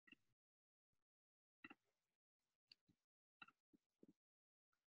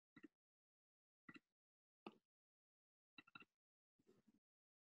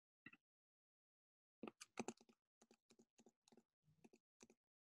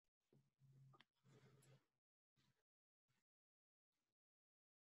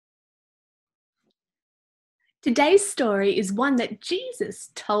Today's story is one that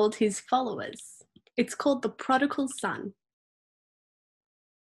Jesus told his followers. It's called the prodigal son.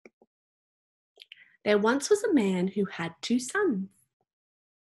 There once was a man who had two sons.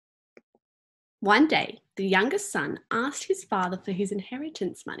 One day, the youngest son asked his father for his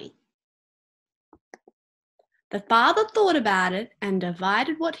inheritance money. The father thought about it and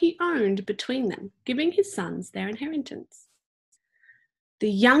divided what he owned between them, giving his sons their inheritance. The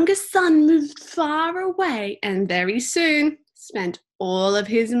youngest son moved far away and very soon spent all of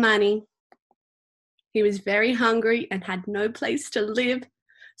his money. He was very hungry and had no place to live,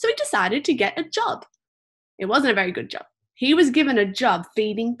 so he decided to get a job. It wasn't a very good job. He was given a job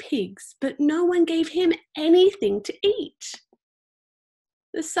feeding pigs, but no one gave him anything to eat.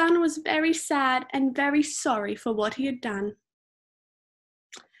 The son was very sad and very sorry for what he had done.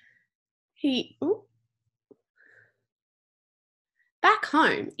 Back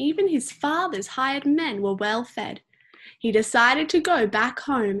home, even his father's hired men were well fed. He decided to go back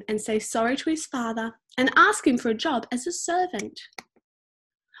home and say sorry to his father and ask him for a job as a servant.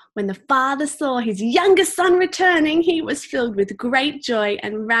 When the father saw his youngest son returning, he was filled with great joy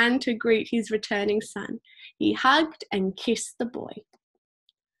and ran to greet his returning son. He hugged and kissed the boy.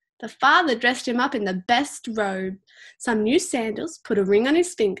 The father dressed him up in the best robe, some new sandals, put a ring on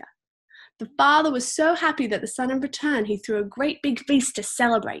his finger. The father was so happy that the son had returned, he threw a great big feast to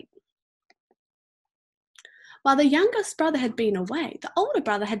celebrate. While the youngest brother had been away, the older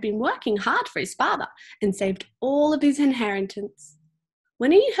brother had been working hard for his father and saved all of his inheritance.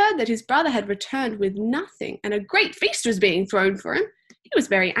 When he heard that his brother had returned with nothing and a great feast was being thrown for him, he was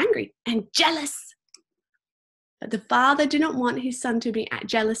very angry and jealous. But the father did not want his son to be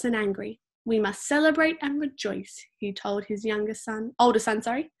jealous and angry. We must celebrate and rejoice, he told his older son,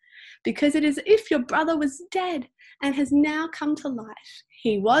 because it is as if your brother was dead and has now come to life.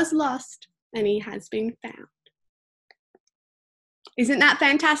 He was lost and he has been found. Isn't that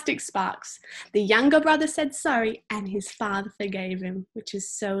fantastic, Sparks? The younger brother said sorry and his father forgave him, which is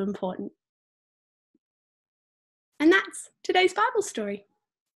so important. And that's today's Bible story.